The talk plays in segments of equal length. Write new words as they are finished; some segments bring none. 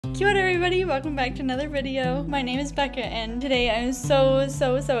Kia ora everybody, welcome back to another video. My name is Becca and today I'm so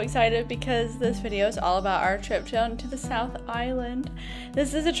excited because this video is all about our trip down to the South Island.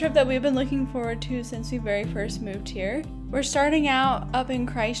 This is a trip that we've been looking forward to since we very first moved here. We're starting out up in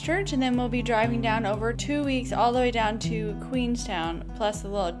Christchurch and then we'll be driving down over 2 weeks all the way down to Queenstown, plus a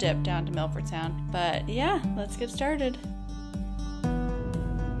little dip down to Milford Sound. But yeah, let's get started.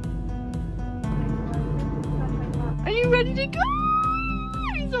 Are you ready to go?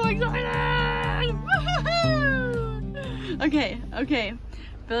 I'm so excited! Woohoo! Okay.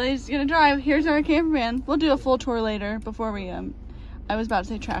 Billy's gonna drive. Here's our camper van. We'll do a full tour later before we I was about to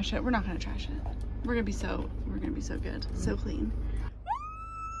say trash it. We're not gonna trash it. We're gonna be so good. So clean.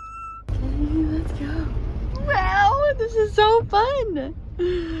 Okay, let's go. Wow, this is so fun!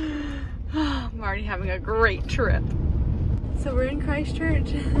 I'm already having a great trip. So we're in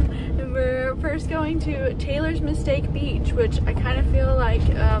Christchurch and we're first going to Taylor's Mistake Beach, which I kind of feel like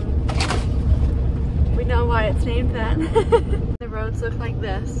we know why it's named that. The roads look like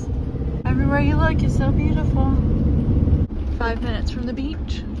this. Everywhere you look is so beautiful. 5 minutes from the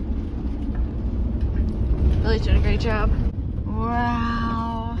beach. Billy's doing a great job.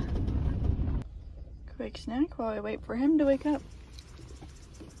 Wow. Quick snack while I wait for him to wake up.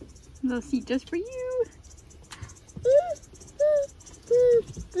 A little seat just for you.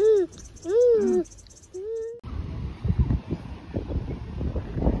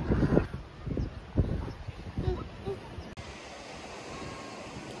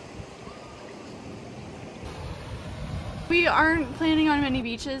 We aren't planning on many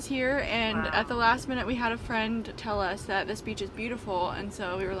beaches here, and at the last minute we had a friend tell us that this beach is beautiful, and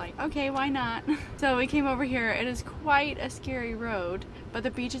so we were like, okay, why not? So we came over here. It is quite a scary road, but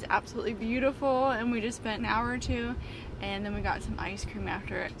the beach is absolutely beautiful, and we just spent an hour or two and then we got some ice cream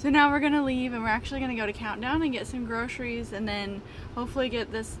after it. So now we're gonna leave and we're actually gonna go to Countdown and get some groceries and then hopefully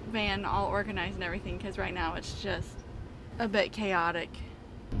get this van all organized and everything, because right now it's just a bit chaotic.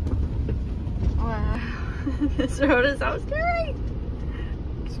 Wow. This road is so scary.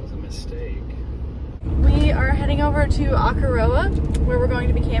 This was a mistake. We are heading over to Akaroa, where we're going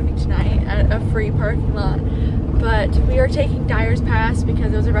to be camping tonight at a free parking lot. But we are taking Dyer's Pass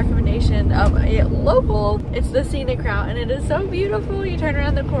because it was a recommendation of a local. It's the scenic route and it is so beautiful. You turn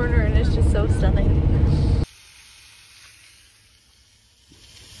around the corner and it's just so stunning.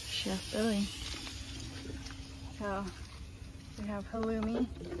 Chef Billy. So we have halloumi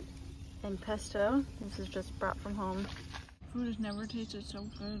and pesto. This is just brought from home. Food has never tasted so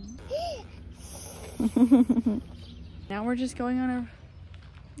good. Now we're just going on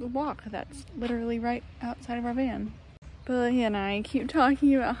a walk that's literally right outside of our van. Billy and I keep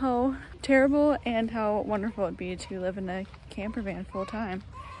talking about how terrible and how wonderful it'd be to live in a camper van full time.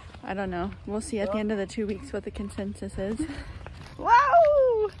 I don't know. We'll see at the end of the 2 weeks what the consensus is.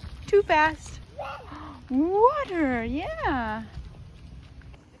 Wow! Too fast. Water, yeah.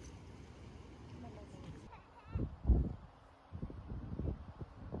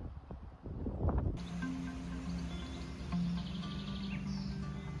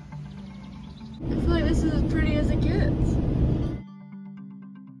 I feel like this is as pretty as it gets.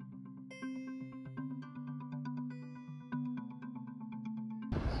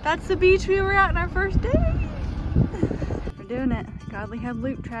 That's the beach we were at on our first day. We're doing it. Godly Head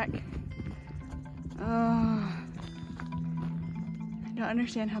Loop Track. Oh, I don't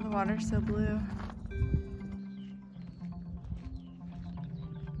understand how the water's so blue.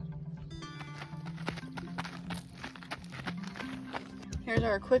 Here's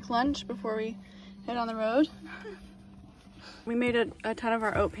our quick lunch before we head on the road. We made a ton of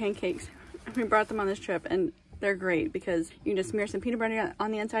our oat pancakes. We brought them on this trip and they're great because you can just smear some peanut butter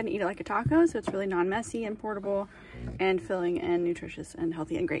on the inside and eat it like a taco. So it's really non-messy and portable and filling and nutritious and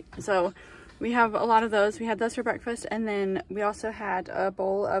healthy and great. So we have a lot of those. We had those for breakfast and then we also had a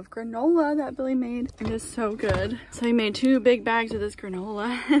bowl of granola that Billy made. It is so good. So he made 2 big bags of this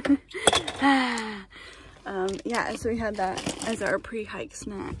granola. Yeah, so we had that as our pre-hike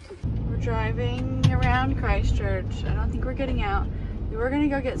snack. We're driving around Christchurch. I don't think we're getting out. We were gonna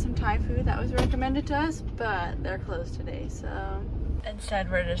go get some Thai food that was recommended to us, but they're closed today, so instead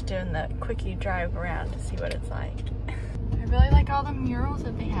we're just doing the quickie drive around to see what it's like. I really like all the murals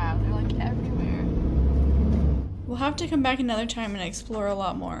that they have. They're like everywhere. We'll have to come back another time and explore a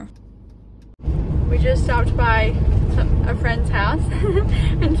lot more. We just stopped by a friend's house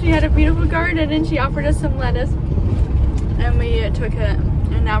and she had a beautiful garden and she offered us some lettuce and we took it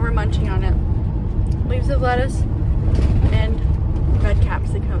and now we're munching on it. Leaves of lettuce and red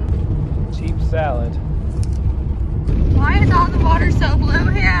capsicum. Cheap salad. Why is all the water so blue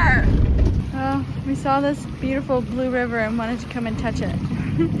here? Well, we saw this beautiful blue river and wanted to come and touch it.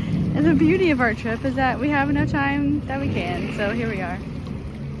 And the beauty of our trip is that we have enough time that we can. So here we are.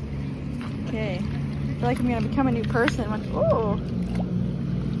 Okay. I feel like I'm gonna become a new person. Oh,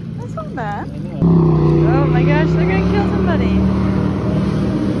 that's not bad. Oh my gosh, they're gonna kill somebody.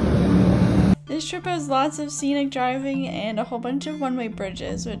 This trip has lots of scenic driving and a whole bunch of one-way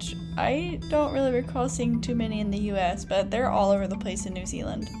bridges, which I don't really recall seeing too many in the US, but they're all over the place in New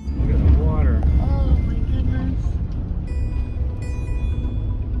Zealand. Look at the water. Oh my goodness.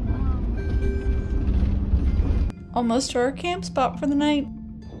 Wow. Almost to our camp spot for the night.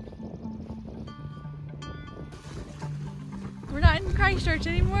 We're not in Christchurch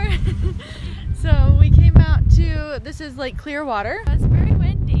anymore. So we came out to, this is Lake Clearwater. It's very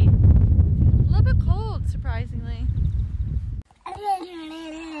windy. A little bit cold, surprisingly.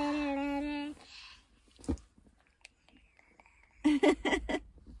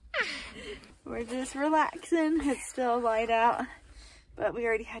 We're just relaxing. It's still light out, but we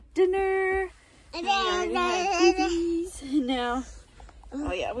already had dinner. And we already had cookies. And now,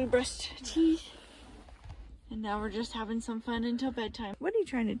 oh yeah, we brushed teeth. And now we're just having some fun until bedtime. What are you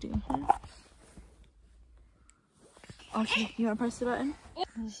trying to do, huh? Okay, you want to press the button?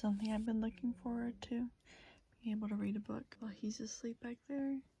 This is something I've been looking forward to. Being able to read a book while he's asleep back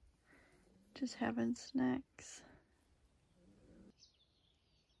there. Just having snacks.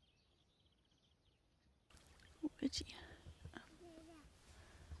 Witchy.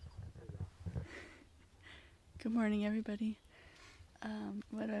 Good morning, everybody.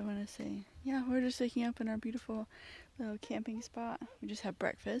 What do I want to say? Yeah, we're just waking up in our beautiful little camping spot. We just had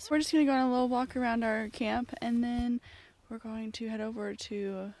breakfast. We're just going to go on a little walk around our camp, and then we're going to head over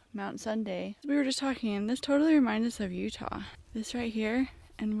to Mount Sunday. We were just talking, and this totally reminds us of Utah. This right here,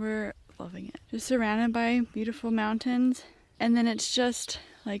 and we're loving it. Just surrounded by beautiful mountains, and then it's just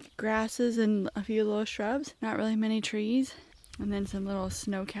like grasses and a few little shrubs. Not really many trees, and then some little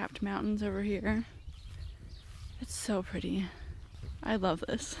snow-capped mountains over here. It's so pretty. I love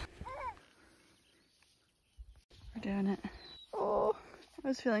this. We're doing it. Oh, I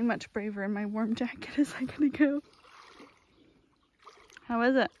was feeling much braver in my warm jacket a second ago. How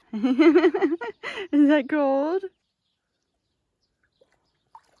is it? Is that cold? A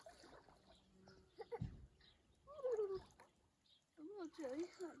little chilly,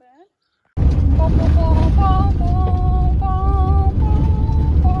 not bad.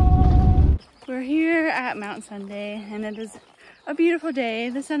 We're here at Mount Sunday, and it is a beautiful day.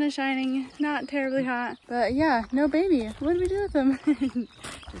 The sun is shining, not terribly hot, but yeah, no baby. What do we do with him?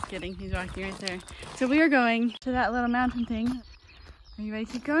 Just kidding, he's walking right there. So we are going to that little mountain thing. Are you ready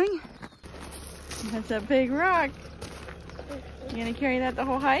to keep going? That's a big rock. You gonna carry that the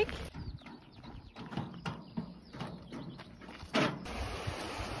whole hike?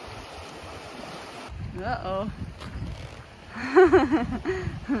 Uh-oh.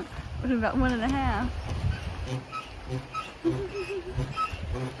 What about 1.5?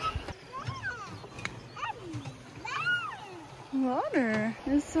 Water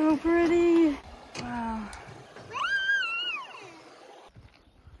is so pretty. Wow.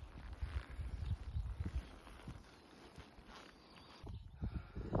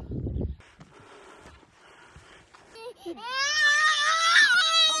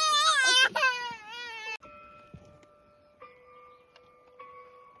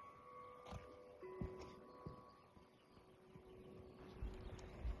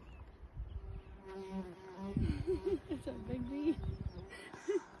 It's a big bee.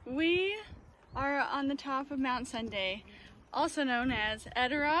 We are on the top of Mount Sunday, also known as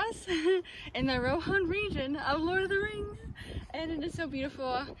Edoras, in the Rohan region of Lord of the Rings, and it is so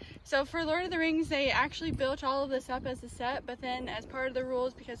beautiful. So for Lord of the Rings, they actually built all of this up as a set, but then as part of the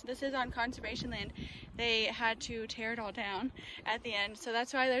rules, because this is on conservation land, they had to tear it all down at the end. So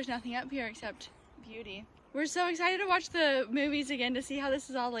that's why there's nothing up here except beauty. We're so excited to watch the movies again to see how this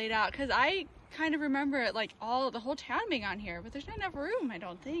is all laid out, because I kind of remember like the whole town being on here, but there's not enough room, I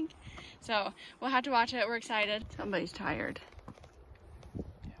don't think. So we'll have to watch it. We're excited. Somebody's tired.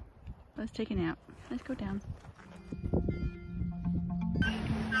 Let's take a nap. Let's go down.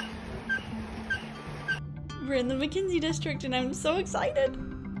 We're in the Mackenzie district and I'm so excited.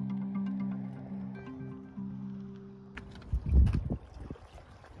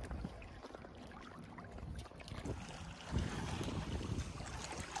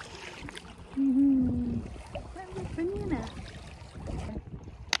 Banana.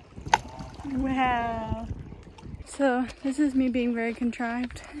 Wow. So this is me being very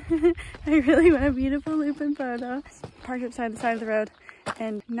contrived. I really want a beautiful lupin photo. Parked upside the side of the road,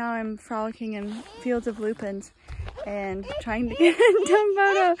 and now I'm frolicking in fields of lupins. and trying to get a dumb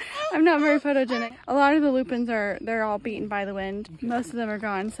photo. I'm not very photogenic. A lot of the lupins they're all beaten by the wind. Most of them are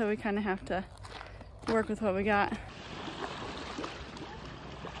gone, so we kind of have to work with what we got.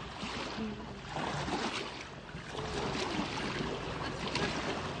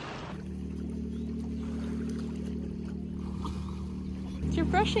 You're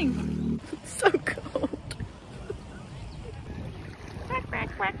brushing. It's so cold. Quack,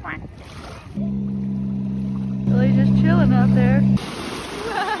 quack, quack, quack. Really just chilling out there.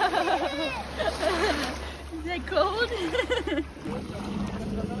 Is that cold?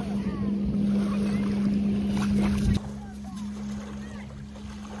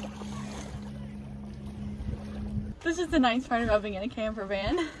 This is the nice part of living in a camper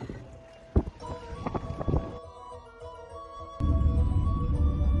van.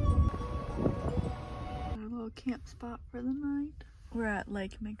 Camp spot for the night. We're at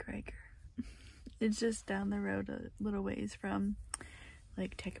Lake McGregor. It's just down the road a little ways from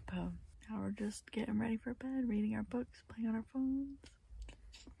Lake Tekapo. Now we're just getting ready for bed, reading our books, playing on our phones.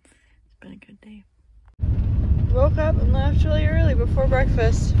 It's been a good day. Woke up and left really early before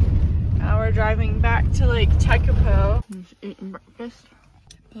breakfast. Now we're driving back to Lake Tekapo. Just eating breakfast.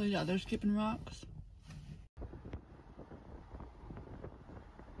 Billy's out there skipping rocks.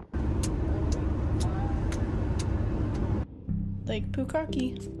 Lake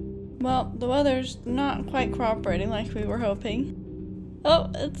Pukaki. Well, the weather's not quite cooperating like we were hoping. Oh,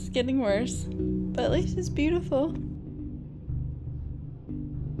 it's getting worse. But at least it's beautiful.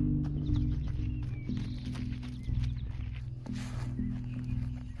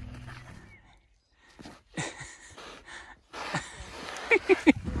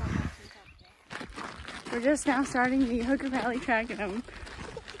 We're just now starting the Hooker Valley track and I'm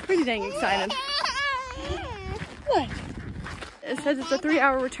pretty dang excited. What? It says it's a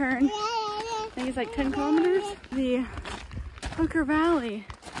 3-hour return. I think it's like 10 kilometers. The Hooker Valley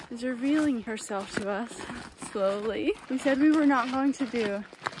is revealing herself to us slowly. We said we were not going to do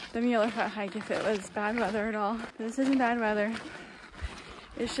the Mueller Hut Hike if it was bad weather at all. This isn't bad weather.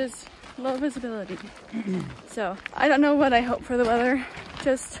 It's just low visibility. So I don't know what I hope for the weather.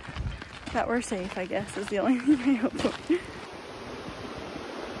 Just that we're safe, I guess, is the only thing I hope for.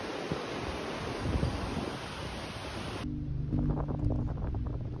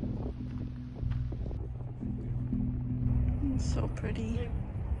 So pretty.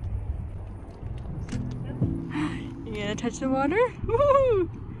 You gonna touch the water? Woo!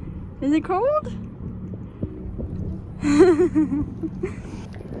 Is it cold?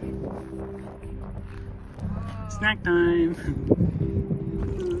 Snack time.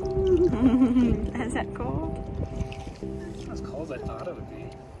 Is that cold? It's not as cold as I thought it would be.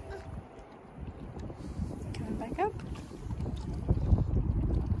 Coming back up.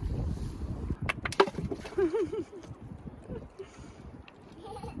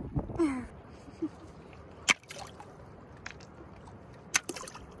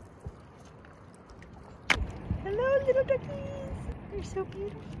 Hello, little duckies. They're so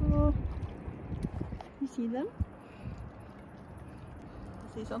beautiful. You see them?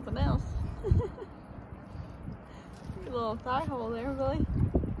 I see something else. Your little thigh hole there, Billy.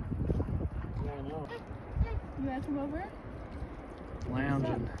 Yeah, I know. You want to come over?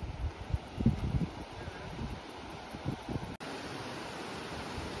 Lounging.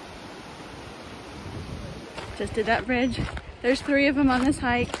 Just did that bridge. There's 3 of them on this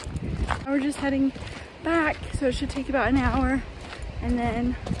hike. We're just heading back, so it should take about an hour. And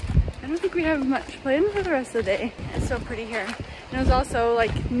then I don't think we have much planned for the rest of the day. It's so pretty here. And it was also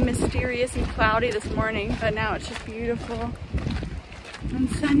like mysterious and cloudy this morning, but now it's just beautiful and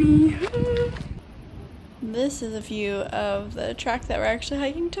sunny. This is a view of the track that we're actually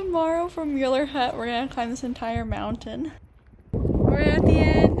hiking tomorrow from Mueller Hut. We're gonna climb this entire mountain. We're at the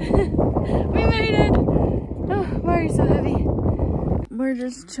end. We made it. Oh, why are you so heavy? We're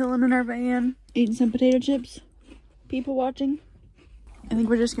just chilling in our van, eating some potato chips, people watching. I think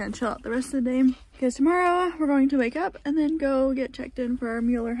we're just gonna chill out the rest of the day because tomorrow we're going to wake up and then go get checked in for our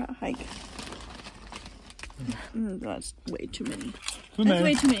Mueller Hut Hike. That's way too many. That's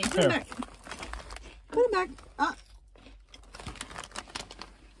way too many. Put it back. Put it back. Ah.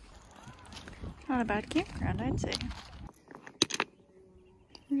 Not a bad campground, I'd say.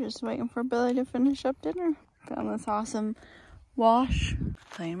 We're just waiting for Billy to finish up dinner. Found this awesome wash.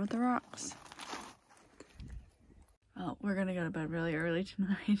 Playing with the rocks. Well, we're gonna go to bed really early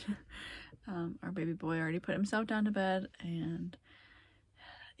tonight. Our baby boy already put himself down to bed, and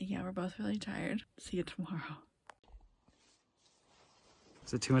yeah, we're both really tired. See you tomorrow.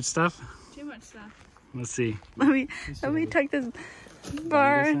 Is it too much stuff? Too much stuff. Let's see. Let me tuck this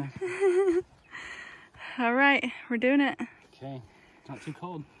bar. All right, we're doing it. Okay, not too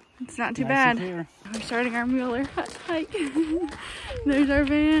cold. It's not too Nice bad. and clear. We're starting our Mueller Hut Hike. There's our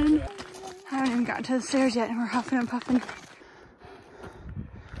van. I haven't even gotten to the stairs yet and we're huffing and puffing.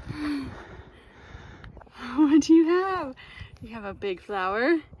 What do you have? You have a big flower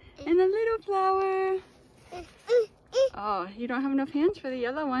and a little flower. Oh, you don't have enough hands for the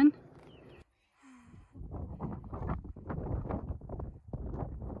yellow one.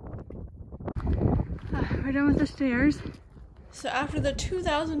 We're done with the stairs. So after the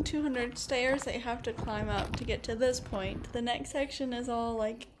 2,200 stairs that you have to climb up to get to this point, the next section is all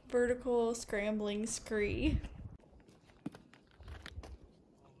like vertical scrambling scree.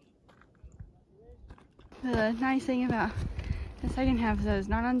 The nice thing about the second half is that it's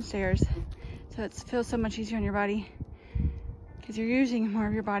not on the stairs, so it feels so much easier on your body because you're using more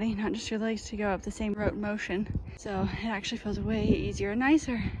of your body, not just your legs, to go up the same rote motion. So it actually feels way easier and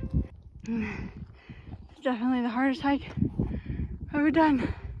nicer. It's definitely the hardest hike ever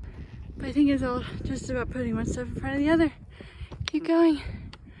done. But I think it's all just about putting one step in front of the other. Keep going.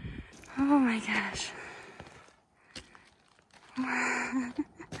 Oh my gosh.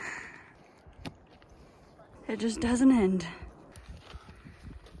 It just doesn't end.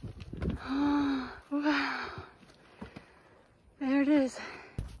 Oh, wow. There it is.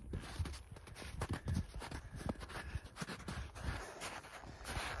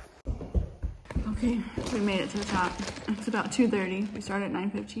 Okay, we made it to the top. It's about 2:30. We started at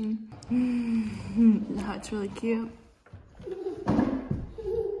 9:15. The hut's really cute.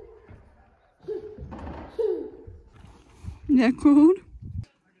 Is that cold?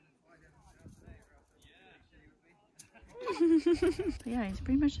 Yeah, he's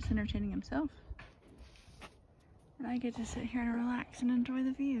pretty much just entertaining himself. And I get to sit here and relax and enjoy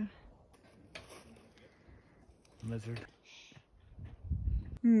the view. Lizard.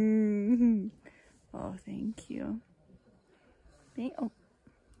 Oh, thank you. Oh.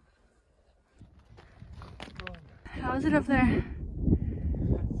 How is it up there?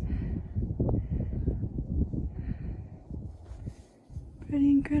 Pretty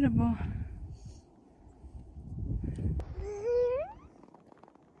incredible.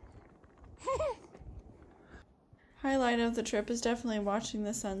 Highlight of the trip is definitely watching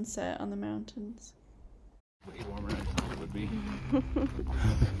the sunset on the mountains. Way warmer than I thought it would be.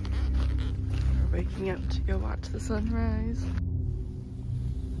 We're waking up to go watch the sunrise.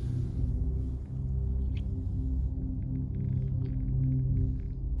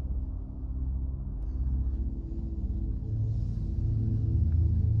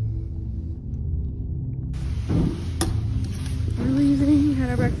 We're leaving, had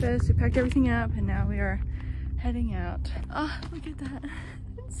our breakfast, we packed everything up, and now we are heading out. Oh, look at that.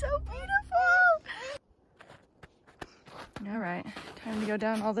 It's so beautiful. All right, time to go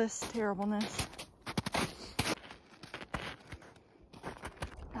down all this terribleness.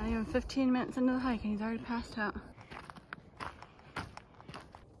 Not even 15 minutes into the hike and he's already passed out.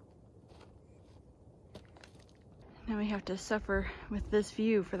 Now we have to suffer with this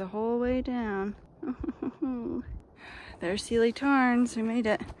view for the whole way down. There's Sealy Tarns, we made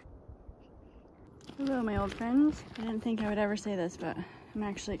it. Hello, my old friends. I didn't think I would ever say this, but I'm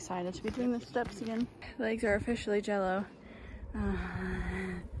actually excited to be doing the steps again. Legs are officially jello.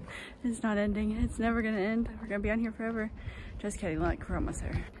 It's not ending. It's never gonna end. We're gonna be on here forever. Just kidding, look, we're almost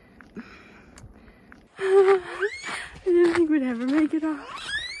there. I didn't think we'd ever make it off.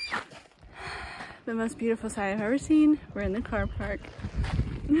 The most beautiful sight I've ever seen. We're in the car park.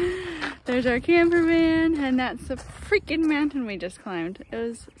 There's our camper van, and that's the freaking mountain we just climbed. It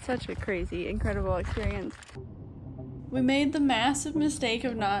was such a crazy, incredible experience. We made the massive mistake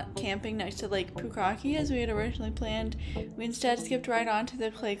of not camping next to Lake Pukaki as we had originally planned. We instead skipped right onto the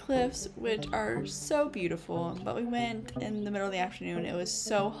clay cliffs, which are so beautiful, but we went in the middle of the afternoon. It was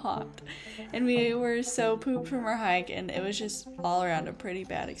so hot, and we were so pooped from our hike, and it was just all around a pretty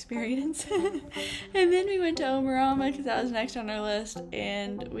bad experience. And then we went to Omarama because that was next on our list,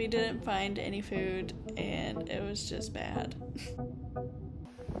 and we didn't find any food, and it was just bad.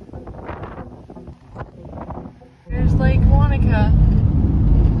 There's Lake Wanaka.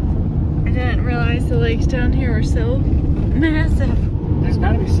 I didn't realize the lakes down here were so massive. There's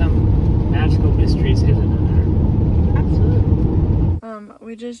gotta be some magical mysteries hidden in there. Absolutely.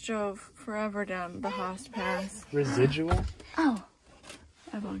 We just drove forever down the Haast Pass. Residual? Oh.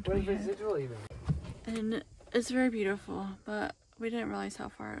 I bumped my What is head. residual even? And it's very beautiful, but we didn't realize how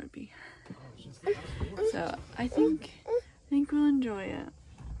far it would be. So I think we'll enjoy it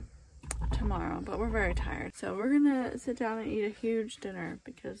tomorrow, but we're very tired, so we're gonna sit down and eat a huge dinner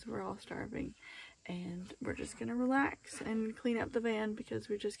because we're all starving, and we're just gonna relax and clean up the van because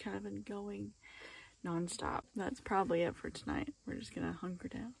we've just kind of been going non-stop. That's probably it for tonight. We're just gonna hunker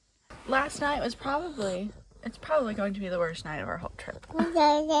down. Last night was it's probably going to be the worst night of our whole trip.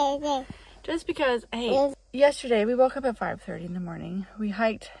 Just because, hey, yesterday we woke up at 5:30 in the morning. We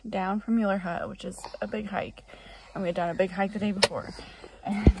hiked down from Mueller Hut, which is a big hike, and we had done a big hike the day before.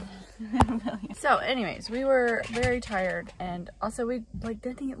 So anyways, we were very tired, and also we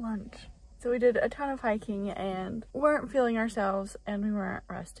didn't eat lunch. So we did a ton of hiking and weren't feeling ourselves, and we weren't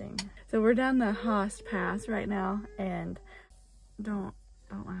resting. So we're down the Haast pass right now, and don't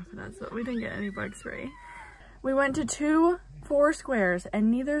laugh at us, but we didn't get any bug spray. We went to 2 4 squares,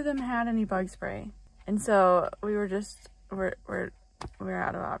 and neither of them had any bug spray. And so we were just, we're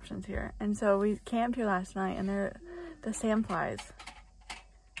out of options here. And so we camped here last night, and the sandflies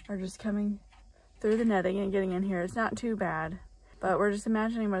are just coming through the netting and getting in here. It's not too bad, but we're just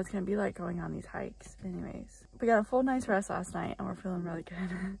imagining what it's gonna be like going on these hikes. Anyways, we got a full night's rest last night, and we're feeling really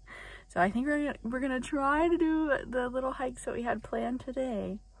good. So I think we're gonna try to do the little hikes that we had planned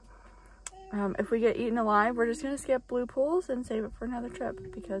today. If we get eaten alive, we're just gonna skip Blue Pools and save it for another trip,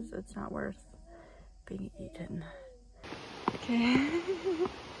 because it's not worth being eaten. Okay.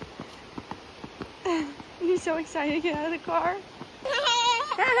 You're so excited to get out of the car.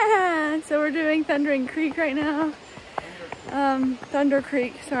 So we're doing Thundering Creek right now. Thunder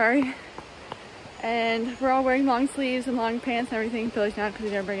Creek, sorry. And we're all wearing long sleeves and long pants and everything. Billy's not, because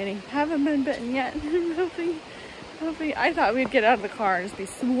we didn't bring any. Haven't been bitten yet. hopefully. I thought we'd get out of the car and just be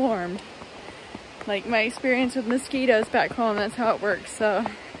swarmed. Like my experience with mosquitoes back home, that's how it works, so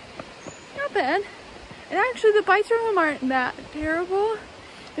not bad. And actually the bites from them aren't that terrible.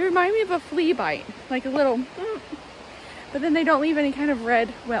 They remind me of a flea bite, like a little, but then they don't leave any kind of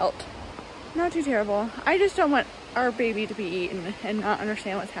red welt. Not too terrible. I just don't want our baby to be eaten and not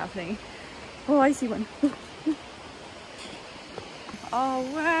understand what's happening. Oh, I see one. Oh,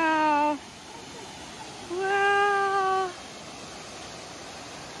 wow. Wow.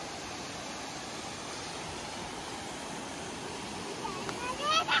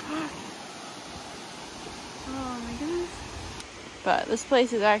 Oh my goodness. But this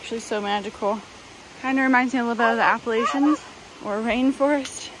place is actually so magical. Kind of reminds me a little bit of the Appalachians or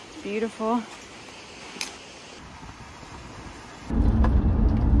rainforest. It's beautiful.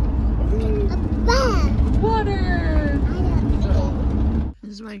 Water!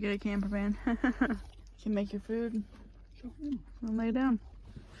 This is why you get a camper van. You can make your food and lay down.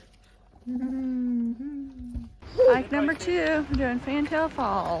 Hike number 2, we're doing Fantail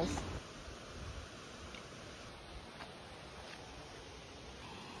Falls.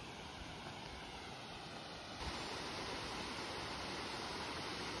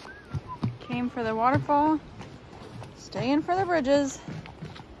 Came for the waterfall, staying for the bridges.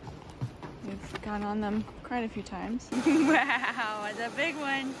 We've gone on them quite a few times. Wow, it's a big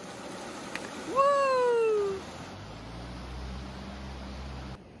one. Woo!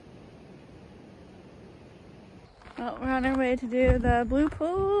 Well, we're on our way to do the Blue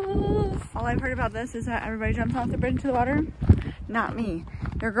Pools. All I've heard about this is that everybody jumps off the bridge into the water. Not me.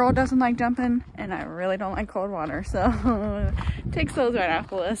 Your girl doesn't like jumping, and I really don't like cold water, so takes those right off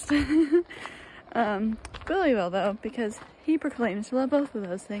the list. Billy will though, because he proclaims to love both of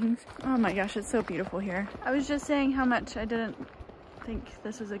those things. Oh my gosh, it's so beautiful here. I was just saying how much I didn't think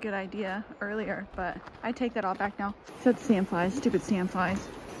this was a good idea earlier, but I take that all back now. Except the sandflies, stupid sandflies.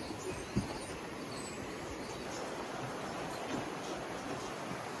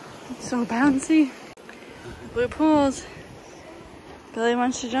 It's so bouncy. Blue Pools. Billy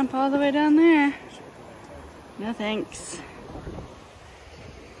wants to jump all the way down there. No thanks.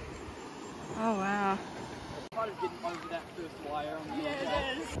 Oh wow. Yeah,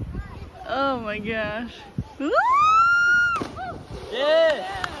 it is. Oh my gosh. Woo!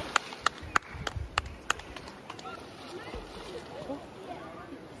 Yeah!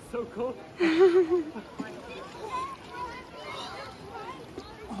 So cool.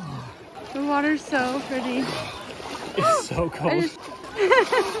 The water's so pretty. It's so cold.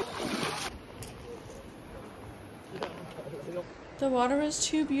 The water was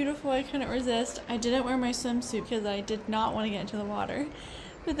too beautiful, I couldn't resist. I didn't wear my swimsuit because I did not want to get into the water.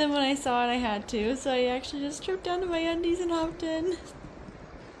 But then when I saw it, I had to, so I actually just stripped down to my undies and hopped in.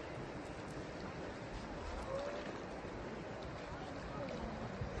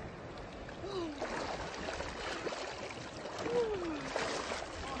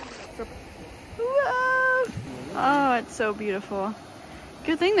 Oh, it's so beautiful.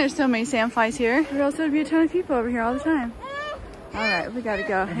 Good thing there's so many sandflies here, or else there'd be a ton of people over here all the time. Alright, we gotta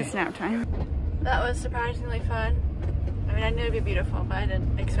go. It's nap time. That was surprisingly fun. I mean, I knew it'd be beautiful, but I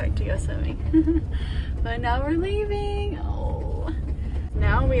didn't expect to go swimming. But now we're leaving. Oh.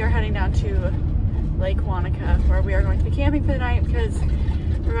 Now we are heading down to Lake Wanaka, where we are going to be camping for the night because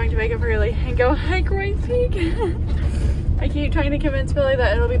we're going to wake up early and go hike Roy's Peak. I keep trying to convince Billy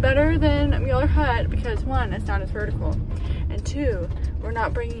that it'll be better than Mueller Hut because 1, it's not as vertical, and 2, we're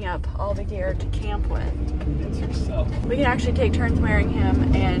not bringing up all the gear to camp with. It's yourself. We can actually take turns wearing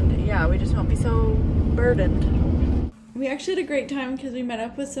him, and yeah, we just won't be so burdened. We actually had a great time because we met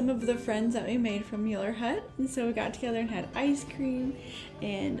up with some of the friends that we made from Mueller Hut, and so we got together and had ice cream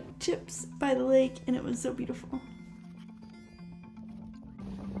and chips by the lake, and it was so beautiful.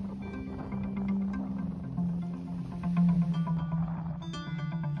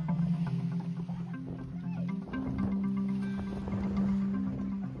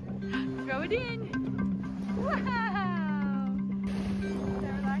 Throw it in! Wow! Is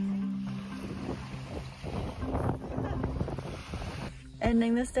that relaxing?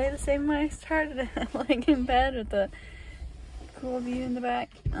 Ending this day the same way I started it, like in bed with the cool view in the back.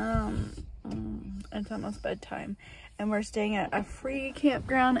 It's almost bedtime, and we're staying at a free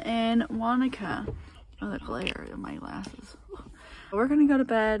campground in Wanaka. Oh, the glare in my glasses. We're gonna go to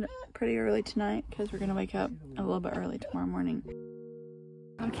bed pretty early tonight because we're gonna wake up a little bit early tomorrow morning.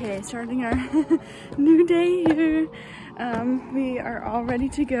 Okay, starting our new day here. We are all ready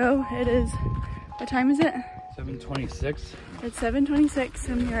to go. It is, what time is it? 7:26. It's 7:26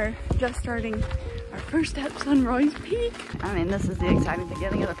 and we are just starting our first steps on Roy's Peak. I mean, this is the exciting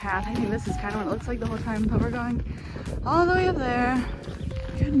beginning of the path. I think this is kind of what it looks like the whole time, but we're going all the way up there.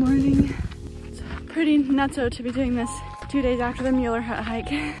 Good morning. It's pretty nutso to be doing this 2 days after the Mueller Hut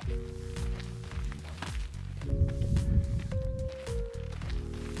Hike.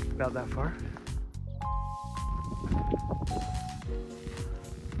 About that far.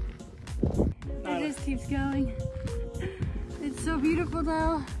 It just keeps going. It's so beautiful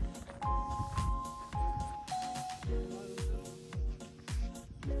though.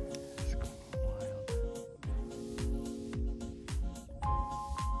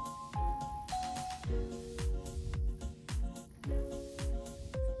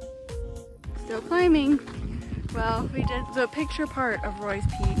 Still climbing. Well, we did the picture part of Roy's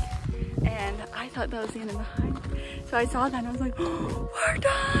Peak, and I thought that was the end of the hike. So I saw that and I was like, oh, we're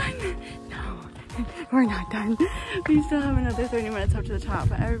done! No, we're not done. We still have another 30 minutes up to the top,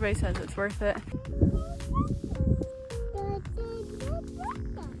 but everybody says it's worth it.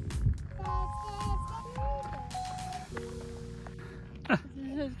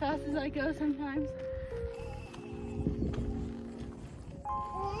 This is as fast as I go sometimes.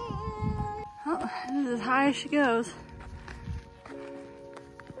 Oh, this is as high as she goes.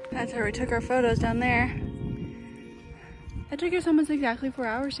 That's where we took our photos down there. It took us almost exactly 4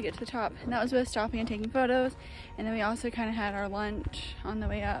 hours to get to the top, and that was with stopping and taking photos. And then we also kind of had our lunch on the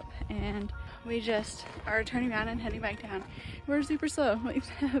way up, and we just are turning around and heading back down. We're super slow. We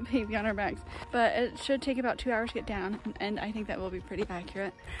have a baby on our backs, but it should take about 2 hours to get down, and I think that will be pretty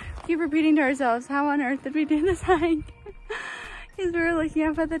accurate. We keep repeating to ourselves, how on earth did we do this hike? Because we're looking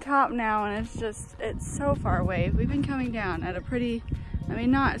up at the top now, and it's so far away. We've been coming down at a pretty, I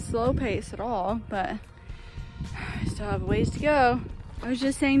mean, not slow pace at all, but I still have a ways to go. I was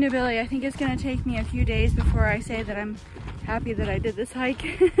just saying to Billy, I think it's gonna take me a few days before I say that I'm happy that I did this hike.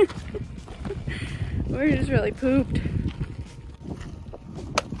 We're just really pooped.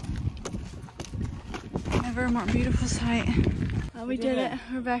 Never a more beautiful sight. Oh, we did it.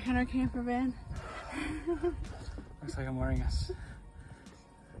 We're back on our camper van. Looks like I'm wearing a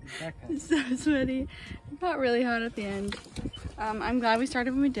backpack. It's so sweaty. It got really hot at the end. I'm glad we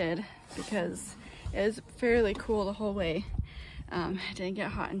started when we did because it was fairly cool the whole way. It didn't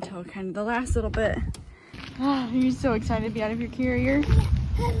get hot until kind of the last little bit. Oh, you're so excited to be out of your carrier.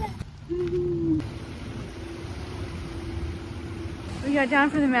 We got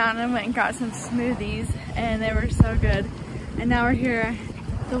down from the mountain and went and got some smoothies, and they were so good. And now we're here.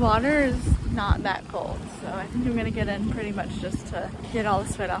 The water is not that cold, so I think I'm gonna get in pretty much just to get all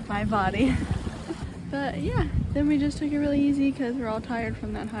the sweat off my body. But yeah, then we just took it really easy because we're all tired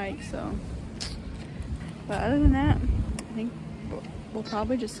from that hike, so. But other than that, I think we'll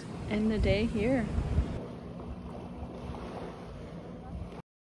probably just end the day here.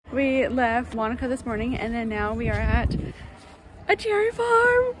 We left Wanaka this morning, and then now we are at a cherry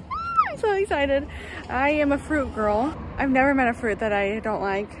farm. I'm so excited. I am a fruit girl. I've never met a fruit that I don't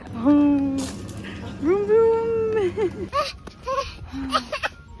like. Oh, vroom vroom.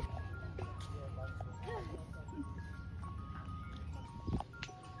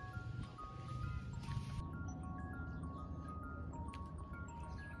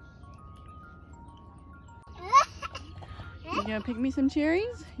 You gonna pick me some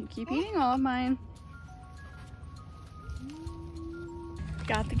cherries? You keep eating all of mine.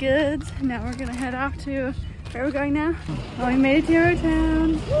 Got the goods. Now we're gonna head off to, where are we going now? Oh, we made it to our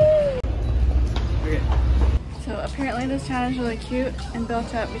town. Woo! Okay. So apparently this town is really cute and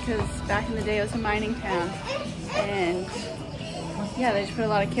built up because back in the day it was a mining town. And yeah, they just put a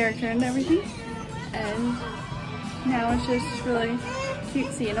lot of character into everything. And now it's just really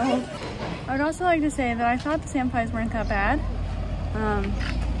cutesy and old. I would also like to say that I thought the sandflies weren't that bad.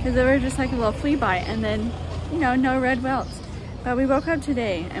 Because they were just like a little flea bite and then, you know, no red welts. But we woke up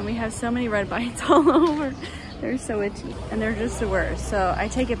today and we have so many red bites all over. They're so itchy and they're just the worst. So I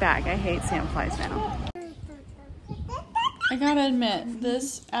take it back. I hate sandflies now. I gotta admit,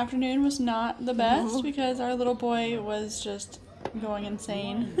 this afternoon was not the best because our little boy was just going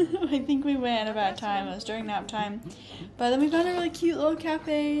insane. I think we went at a bad time. It was during nap time. But then we found a really cute little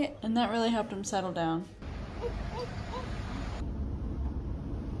cafe and that really helped him settle down.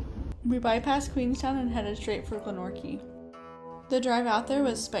 We bypassed Queenstown and headed straight for Glenorchy. The drive out there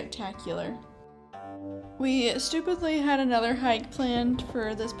was spectacular. We stupidly had another hike planned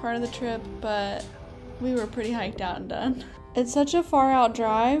for this part of the trip, but we were pretty hiked out and done. It's such a far out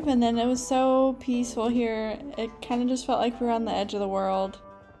drive, and then it was so peaceful here. It kind of just felt like we were on the edge of the world.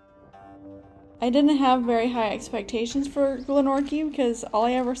 I didn't have very high expectations for Glenorchy because all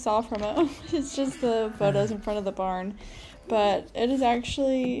I ever saw from it was just the photos in front of the barn. But it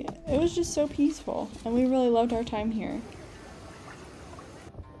was just so peaceful, and we really loved our time here.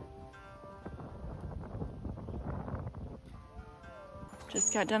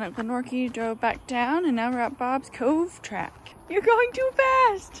 Just got done at Glenorchy, drove back down, and now we're at Bob's Cove track. You're going too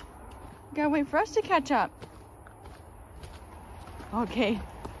fast! You gotta wait for us to catch up. Okay.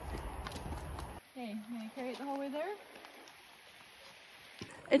 Hey, you gonna carry it the whole way there?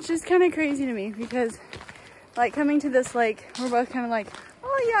 It's just kind of crazy to me because, like, coming to this lake, we're both kind of like,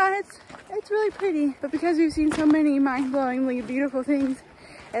 oh yeah, it's really pretty. But because we've seen so many mind-blowingly beautiful things,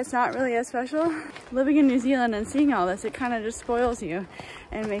 it's not really as special. Living in New Zealand and seeing all this, it kind of just spoils you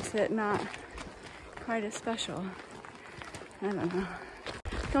and makes it not quite as special. I don't know.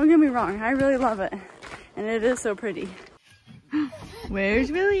 Don't get me wrong, I really love it. And it is so pretty.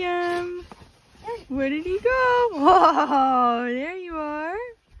 Where's William? Where did he go? Whoa, there you are.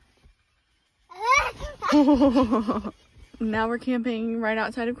 Now we're camping right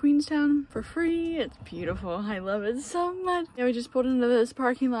outside of Queenstown for free. It's beautiful. I love it so much. Yeah, we just pulled into this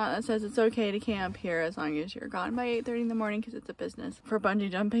parking lot that says it's okay to camp here as long as you're gone by 8:30 in the morning because it's a business for bungee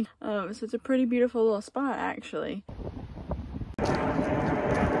jumping. So it's a pretty beautiful little spot actually.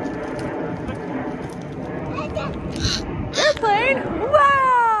 Airplane!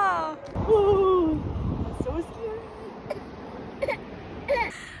 Wow! Ooh, I'm so scared.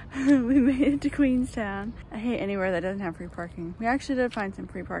 We made it to Queenstown. I hate anywhere that doesn't have free parking. We actually did find some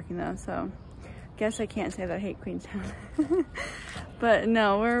free parking though, so guess I can't say that I hate Queenstown. But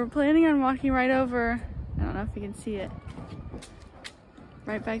no, we're planning on walking right over. I don't know if you can see it.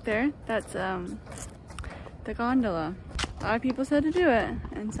 Right back there, that's the gondola. A lot of people said to do it,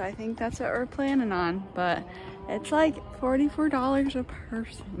 and so I think that's what we're planning on, but it's like $44 a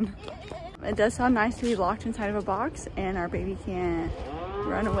person. It does sound nice to be locked inside of a box and our baby can't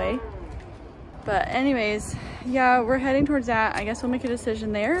run away. But anyways, yeah, we're heading towards that. I guess we'll make a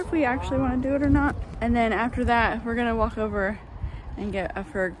decision there if we actually want to do it or not. And then after that, we're gonna walk over and get a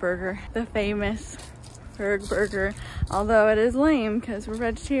Ferg burger, the famous Ferg burger. Although it is lame because we're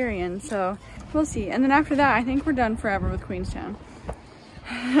vegetarian, so we'll see. And then after that, I think we're done forever with Queenstown.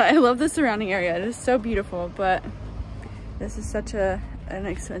 I love the surrounding area. It is so beautiful, but this is such an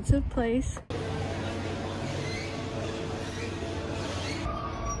expensive place.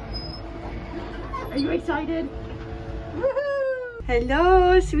 Are you excited? Woohoo!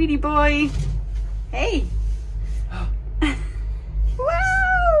 Hello, sweetie boy. Hey. Woo!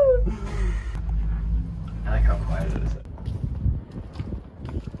 I like how quiet it is.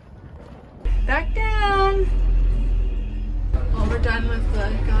 Back down. Well, we're done with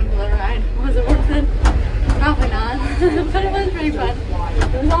the gondola ride. Was it worth it? Probably not, but it was pretty fun.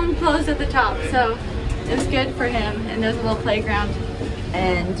 It was all enclosed at the top, so it was good for him. And there's a little playground,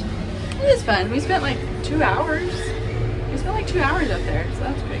 and it was fun. We spent like 2 hours. We spent like 2 hours up there, so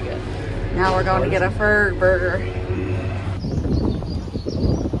that's pretty good. Now we're going to get a Ferg burger.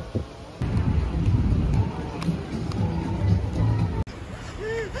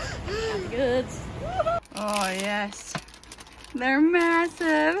 Got the goods. Oh yes, they're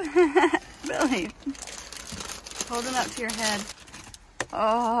massive. Billy, hold them up to your head.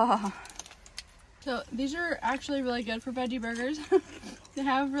 Oh. So these are actually really good for veggie burgers. They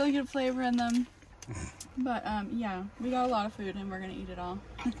have really good flavor in them. But yeah, we got a lot of food and we're gonna eat it all.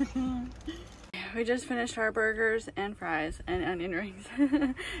 we just finished our burgers and fries and onion rings.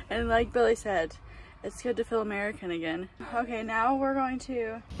 And like Billy said, it's good to feel American again. Okay, now we're gonna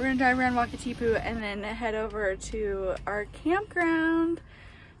drive around Wakatipu and then head over to our campground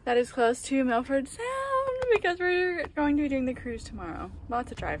that is close to Milford Sound because we're going to be doing the cruise tomorrow.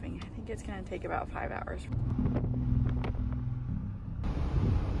 Lots of driving. I think it's gonna take about 5 hours.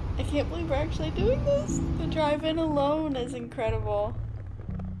 I can't believe we're actually doing this. The drive-in alone is incredible.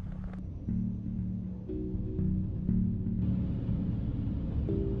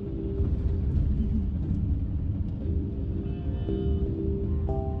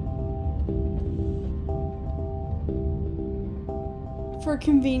 For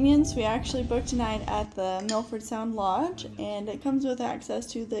convenience, we actually booked a night at the Milford Sound Lodge, and it comes with access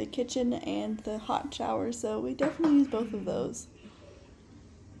to the kitchen and the hot shower, so we definitely use both of those.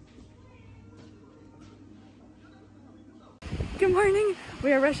 Good morning!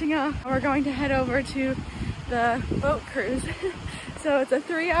 We are rushing off. We're going to head over to the boat cruise. So it's a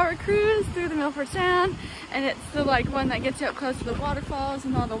 3-hour cruise through the Milford Sound, and it's the one that gets you up close to the waterfalls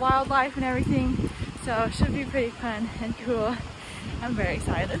and all the wildlife and everything. So it should be pretty fun and cool. I'm very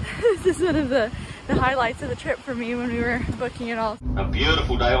excited. This is one of the highlights of the trip for me when we were booking it all. A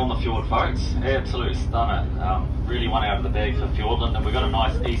beautiful day on the fjord, folks. Absolute stunner. Really one out of the bag for Fjordland, and we've got a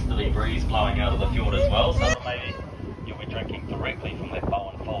nice easterly breeze blowing out of the fjord as well, so maybe you'll be drinking directly from that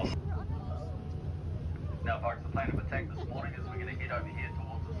Bowen Falls. Now folks, the plan of attack this morning is we're going to head over here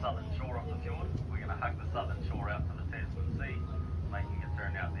towards the southern shore of the fjord. We're going to hug the southern shore out to the Tasman Sea, making a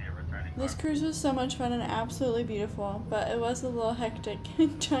turn out there, returning. This cruise was so much fun and absolutely beautiful, but it was a little hectic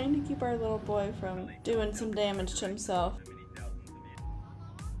trying to keep our little boy from doing some damage to himself.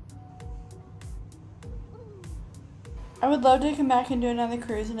 I would love to come back and do another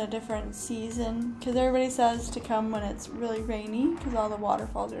cruise in a different season, because everybody says to come when it's really rainy, because all the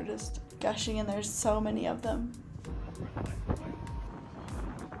waterfalls are just gushing and there's so many of them.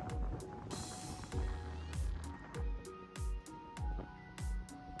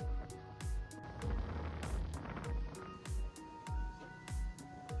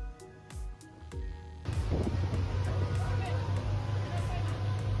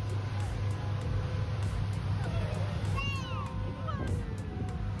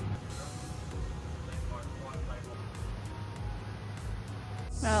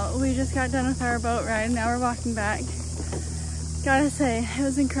 Well, we just got done with our boat ride, now we're walking back. Gotta say, it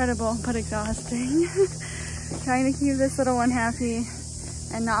was incredible, but exhausting. Trying to keep this little one happy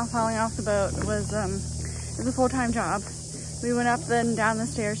and not falling off the boat was a full-time job. We went up and down the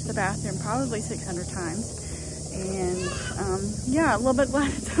stairs to the bathroom probably 600 times. And yeah, a little bit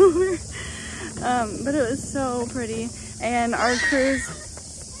glad it's over. But it was so pretty. And our cruise,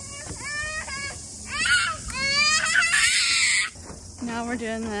 now we're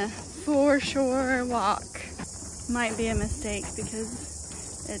doing the foreshore walk. Might be a mistake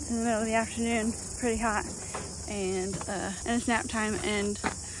because it's in the middle of the afternoon, pretty hot, and it's nap time, and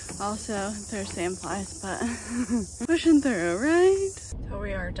also there's sandflies, but pushing through, right? So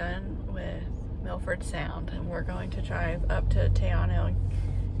we are done with Milford Sound, and we're going to drive up to Teano and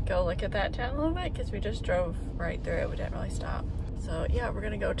go look at that town a little bit because we just drove right through it. We didn't really stop. So yeah, we're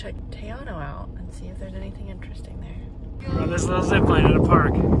gonna go check Teano out and see if there's anything interesting there. We're on this little zip line at a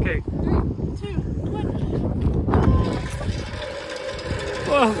park. Okay. 3, 2, 1.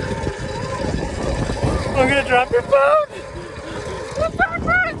 Whoa. I'm gonna drop your phone.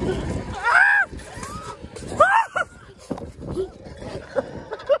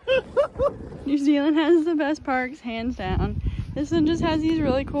 New Zealand has the best parks, hands down. This one just has these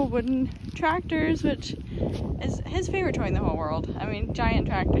really cool wooden tractors, which is his favorite toy in the whole world. I mean, giant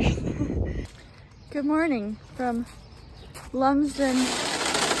tractors. Good morning from Lumsden.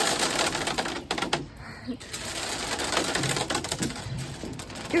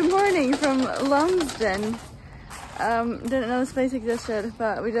 Good morning from Lumsden. Didn't know this place existed,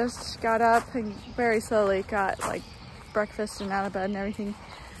 but we just got up and very slowly got like breakfast and out of bed and everything.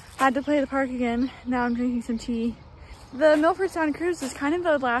 Had to play the park again. Now I'm drinking some tea. The Milford Sound cruise is kind of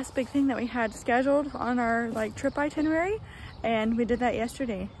the last big thing that we had scheduled on our trip itinerary, and we did that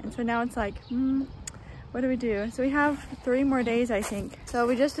yesterday. And so now it's like, what do we do? So we have 3 more days, I think. So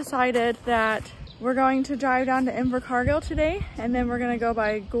we just decided that we're going to drive down to Invercargill today, and then we're gonna go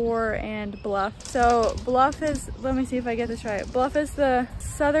by Gore and Bluff. So Bluff is, let me see if I get this right. Bluff is the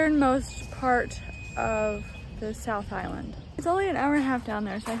southernmost part of the South Island. It's only an hour and a half down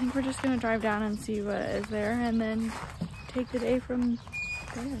there, so I think we're just gonna drive down and see what is there and then take the day from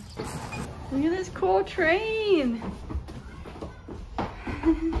there. Look at this cool train.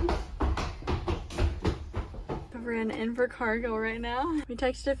 campervan in for cargo right now. We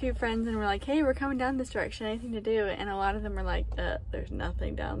texted a few friends and we're like, hey, we're coming down this direction, anything to do? And a lot of them are like, there's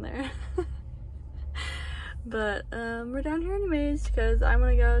nothing down there. But we're down here anyways because I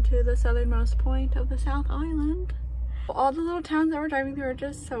want to go to the southernmost point of the South Island. All the little towns that we're driving through are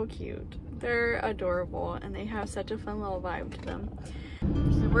just so cute. They're adorable and they have such a fun little vibe to them.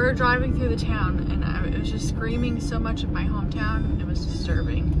 So we're driving through the town and it was just screaming so much of my hometown. It was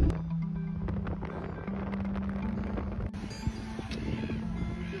disturbing.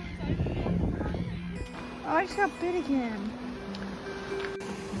 Oh, I just got bit again.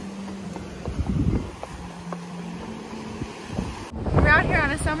 We're out here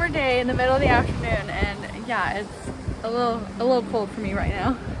on a summer day in the middle of the afternoon and yeah, it's a little cold for me right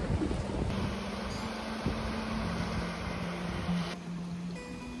now.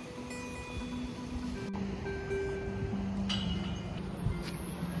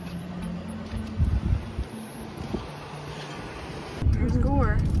 There's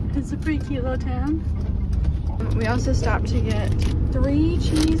Gore. It's a pretty cute little town. We also stopped to get 3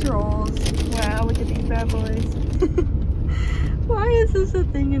 cheese rolls. Wow, look at these bad boys. Why is this a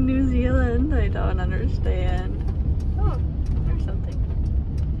thing in New Zealand? I don't understand. Oh, there's something.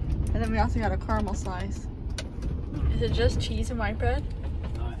 And then we also got a caramel slice. Is it just cheese and white bread?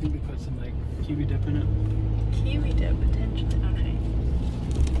 No, I think we put some like kiwi dip in it. Kiwi dip, potentially. Okay.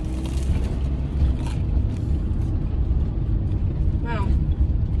 Wow.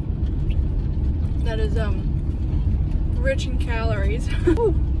 That is rich in calories.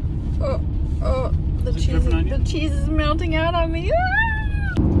 Oh, the cheese is melting out on me.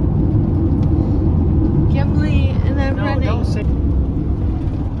 Ah! Can't believe, and then running. Don't say.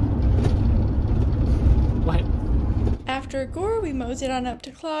 What? After Gore, we moseyed on up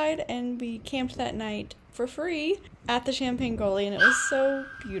to Clyde and we camped that night for free at the Champagne Gully, and it was so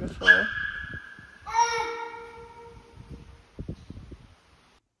beautiful.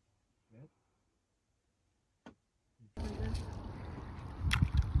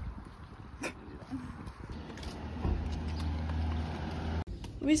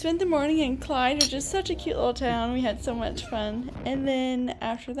 We spent the morning in Clyde, which is such a cute little town. We had so much fun. And then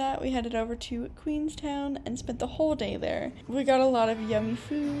after that, we headed over to Queenstown and spent the whole day there. We got a lot of yummy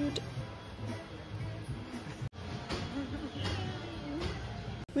food.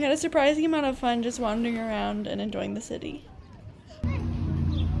 We had a surprising amount of fun just wandering around and enjoying the city.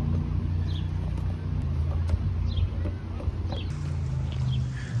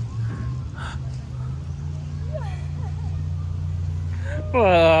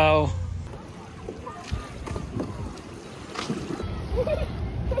 Whoa.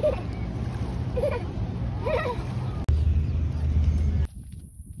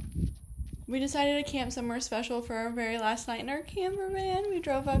 We decided to camp somewhere special for our very last night in our camper van. We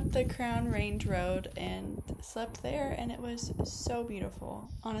drove up the Crown Range Road and slept there, and it was so beautiful.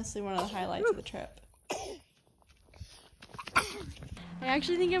 Honestly, one of the highlights of the trip. I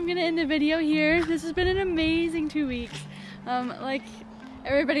actually think I'm gonna end the video here. This has been an amazing 2 weeks. Like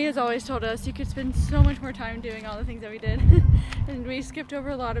everybody has always told us, you could spend so much more time doing all the things that we did. And we skipped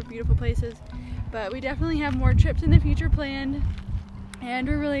over a lot of beautiful places, but we definitely have more trips in the future planned, and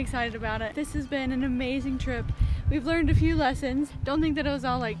we're really excited about it. This has been an amazing trip. We've learned a few lessons. Don't think that it was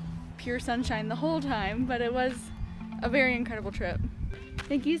all like pure sunshine the whole time, but it was a very incredible trip.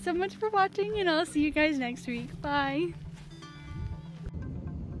 Thank you so much for watching, and I'll see you guys next week. Bye.